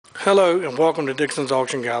Hello and welcome to Dixon's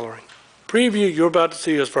Auction Gallery. Preview you're about to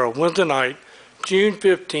see is for a Wednesday night, June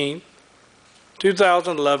 15,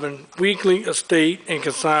 2011 weekly estate and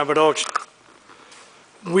consignment auction.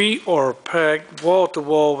 We are packed wall to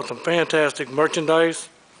wall with some fantastic merchandise.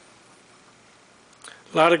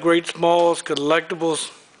 A lot of great smalls,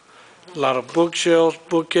 collectibles, a lot of bookshelves,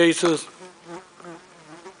 bookcases.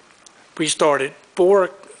 We start at 3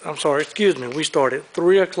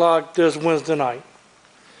 o'clock this Wednesday night.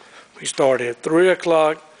 We start at 3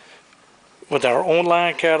 o'clock with our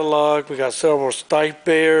online catalog. We got several Stife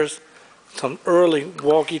Bears, some early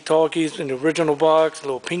walkie-talkies in the original box, a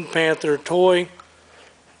little Pink Panther toy,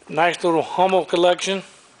 nice little Hummel collection.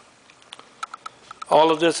 All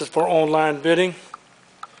of this is for online bidding,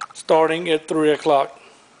 starting at 3 o'clock.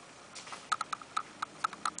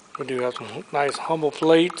 We do have some nice Hummel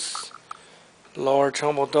plates, large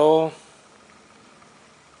Hummel doll.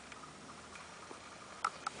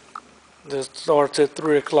 This starts at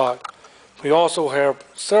 3 o'clock. We also have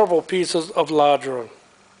several pieces of lingerie.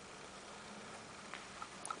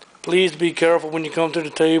 Please be careful when you come to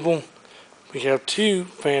the table. We have two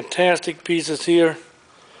fantastic pieces here.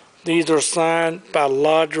 These are signed by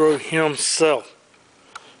Lodro himself.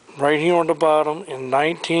 Right here on the bottom in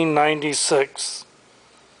 1996.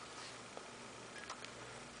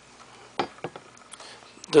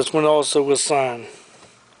 This one also was signed.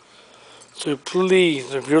 So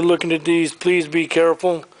please, if you're looking at these, please be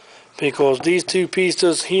careful, because these two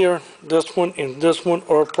pieces here, this one and this one,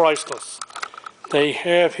 are priceless. They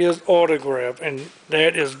have his autograph, and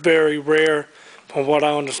that is very rare from what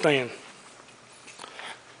I understand.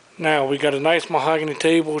 Now we got a nice mahogany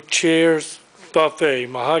table, chairs, buffet,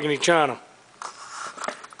 mahogany china.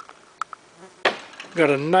 Got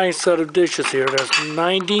a nice set of dishes here. There's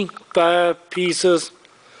 95 pieces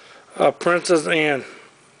of Princess Anne.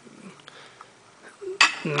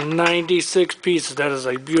 96 pieces. That is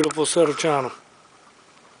a beautiful set of china.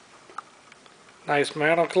 Nice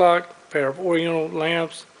mantel clock, pair of oriental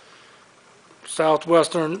lamps,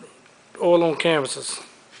 southwestern oil on canvases.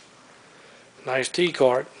 Nice tea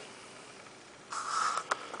cart.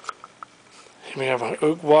 We have an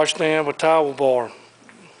oak washstand with towel bar.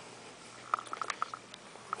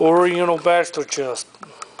 Oriental bachelor chest.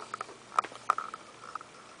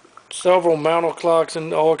 Several mantel clocks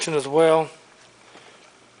in the auction as well.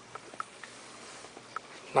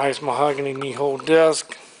 Nice mahogany knee-hole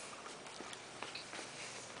desk.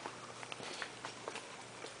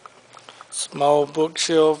 Small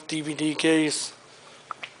bookshelf, DVD case.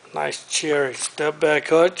 Nice cherry step-back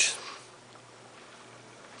hutch.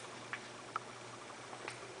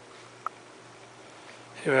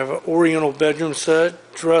 Here we have an oriental bedroom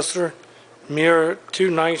set, dresser, mirror, two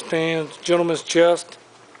nightstands, gentleman's chest.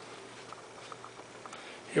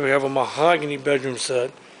 Here we have a mahogany bedroom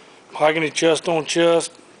set. Mahogany chest on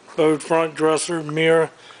chest, bowed front dresser, mirror,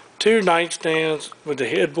 two nightstands with the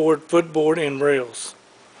headboard, footboard, and rails.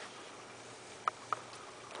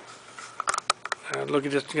 Look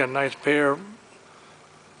at this, you got a nice pair of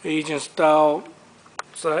Asian style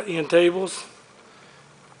side end tables.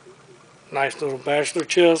 Nice little bachelor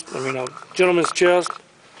chest, gentleman's chest.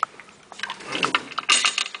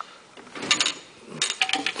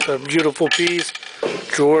 It's a beautiful piece.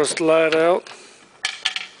 Drawer slide out.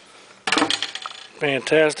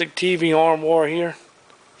 Fantastic TV armoire here.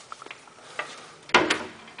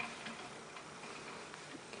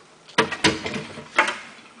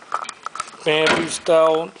 Bamboo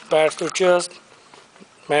style bachelor chest.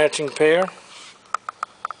 Matching pair.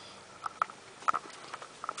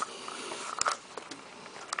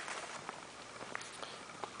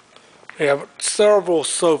 We have several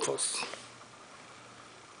sofas.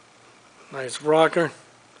 Nice rocker.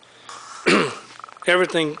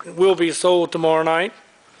 Everything will be sold tomorrow night.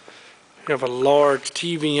 We have a large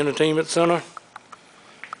TV entertainment center.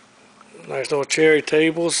 Nice little cherry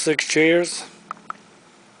tables, 6 chairs.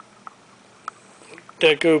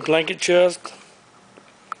 Deco blanket chest.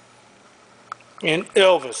 And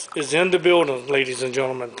Elvis is in the building, ladies and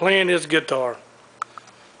gentlemen, playing his guitar.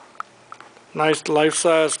 Nice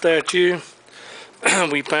life-size statue.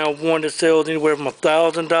 We found one that sells anywhere from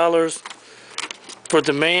 $1,000 for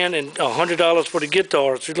the man and $100 for the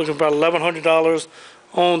guitar. So you're looking for about $1,100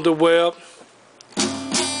 on the web.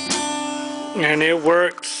 And it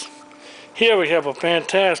works. Here we have a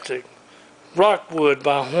fantastic Rockwood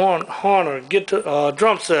by Horner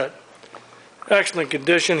drum set. Excellent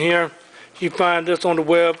condition here. You find this on the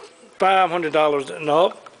web, $500 and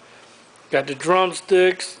up. Got the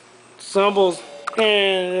drumsticks, cymbals,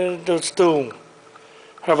 and the stool.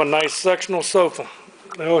 Have a nice sectional sofa,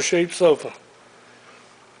 L-shaped sofa.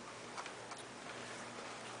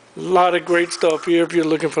 A lot of great stuff here if you're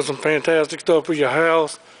looking for some fantastic stuff for your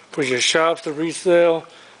house, for your shops to resell.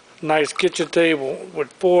 Nice kitchen table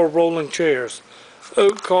with 4 rolling chairs,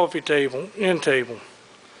 oak coffee table, end table,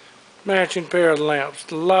 matching pair of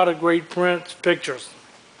lamps, a lot of great prints, pictures.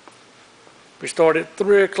 We start at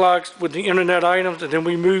 3 o'clock with the internet items, and then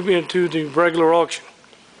we move into the regular auction.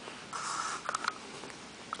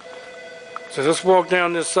 So let's walk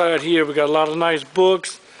down this side here. We got a lot of nice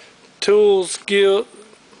books, tools,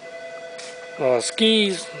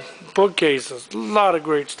 skis, bookcases, a lot of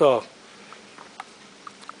great stuff.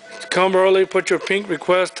 Come early, put your pink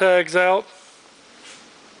request tags out.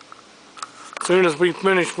 As soon as we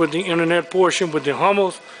finish with the internet portion with the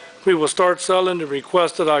Hummels, we will start selling the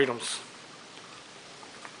requested items.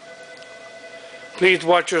 Please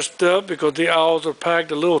watch your step because the aisles are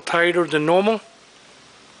packed a little tighter than normal.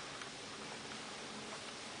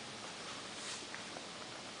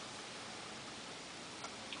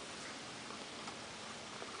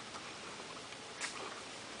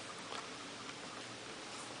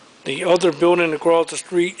 The other building across the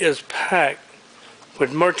street is packed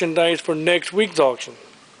with merchandise for next week's auction.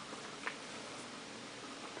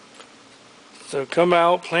 So come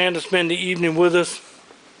out, plan to spend the evening with us.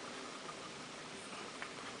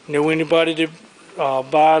 Know anybody that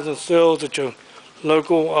buys and sells at your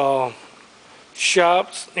local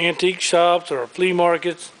shops, antique shops, or flea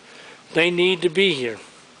markets? They need to be here.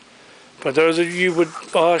 For those of you with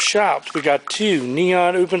shops, we got 2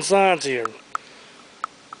 neon open signs here.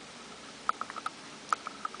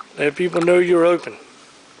 Let people know you're open.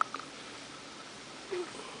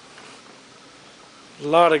 A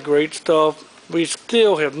lot of great stuff. We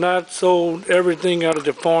still have not sold everything out of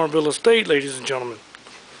the Farmville estate, ladies and gentlemen.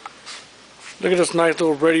 Look at this nice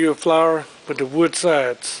little radio flower with the wood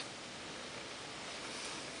sides.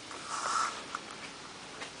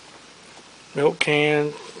 Milk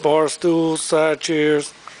cans, bar stools, side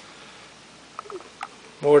chairs.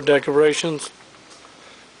 More decorations.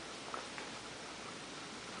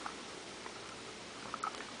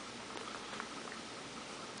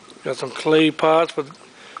 Got some clay pots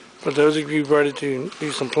for those of you ready to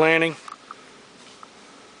do some planting.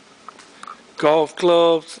 Golf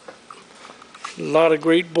clubs. A lot of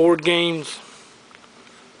great board games.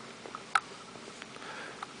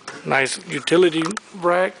 Nice utility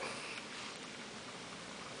rack.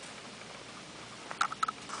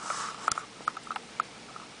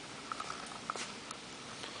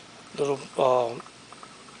 Little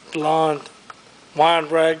blonde wine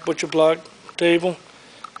rack, butcher block table.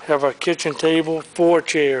 Have our kitchen table, 4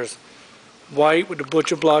 chairs. White with the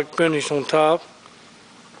butcher block finish on top.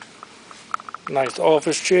 Nice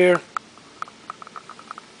office chair.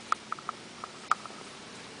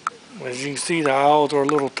 As you can see, the aisles are a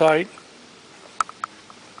little tight.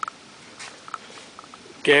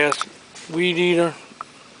 Gas weed eater,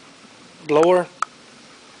 blower.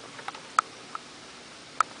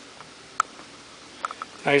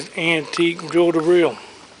 Nice antique reel-to-reel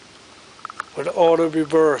with auto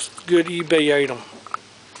reverse. Good eBay item.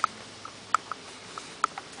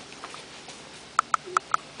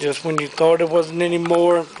 Just when you thought there wasn't any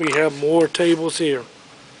more, we have more tables here.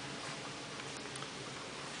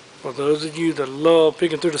 For those of you that love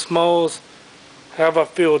picking through the smalls, have a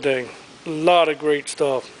field day. A lot of great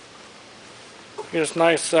stuff. Here's a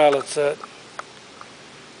nice salad set.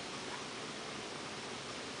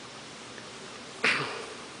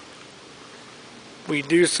 We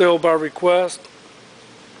do sell by request.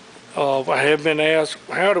 I have been asked,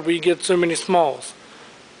 how do we get so many smalls?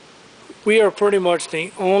 We are pretty much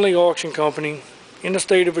the only auction company in the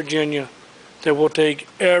state of Virginia that will take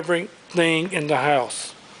everything in the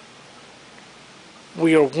house.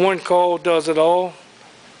 We are one call, does it all.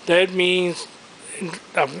 That means, you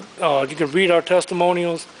can read our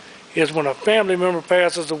testimonials, is when a family member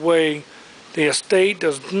passes away, the estate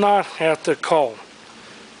does not have to call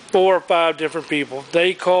 4 or 5 different people.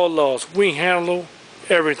 They call us. We handle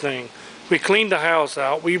everything. We clean the house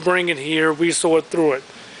out. We bring it here. We sort through it.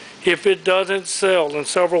 If it doesn't sell in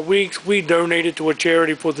several weeks, we donate it to a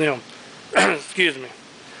charity for them. Excuse me.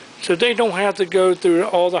 So they don't have to go through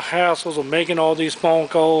all the hassles of making all these phone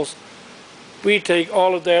calls. We take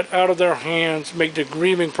all of that out of their hands, make the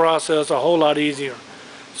grieving process a whole lot easier.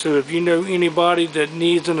 So if you know anybody that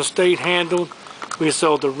needs an estate handled, we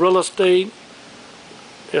sell the real estate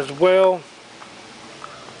as well.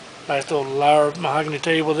 Nice little Lyra mahogany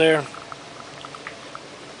table there.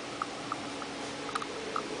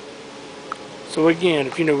 So again,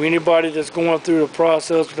 if you know anybody that's going through the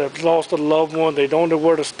process, that's lost a loved one, they don't know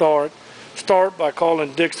where to start by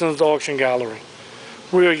calling Dixon's Auction Gallery.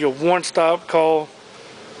 We are your one-stop call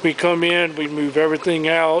We come in, we move everything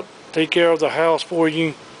out, take care of the house for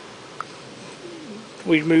you.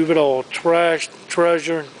 We move it all, trash,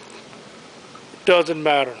 treasure, doesn't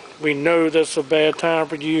matter. We know that's a bad time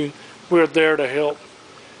for you. We're there to help.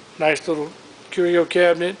 Nice little curio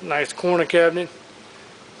cabinet, nice corner cabinet.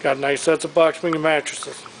 Got nice sets of box spring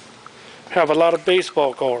mattresses. Have a lot of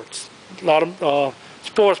baseball cards, a lot of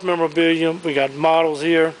sports memorabilia. We got models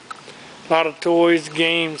here, a lot of toys,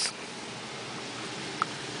 games.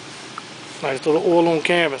 Nice little oil on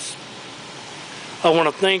canvas. I want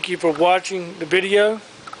to thank you for watching the video.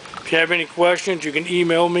 If you have any questions, you can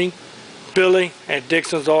email me,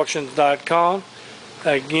 billy@dixonsauctions.com.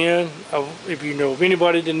 Again, if you know of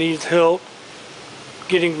anybody that needs help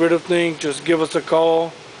getting rid of things, just give us a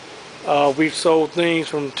call. We've sold things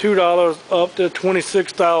from $2 up to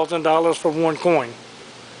 $26,000 for one coin.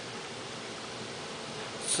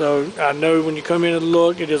 So I know when you come in and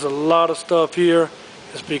look, it is a lot of stuff here.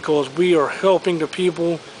 It's because we are helping the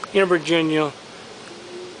people in Virginia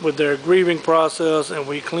with their grieving process, and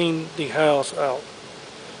we clean the house out.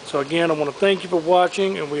 So again, I want to thank you for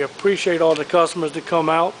watching, and we appreciate all the customers that come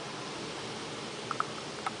out.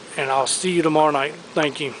 And I'll see you tomorrow night.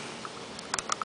 Thank you.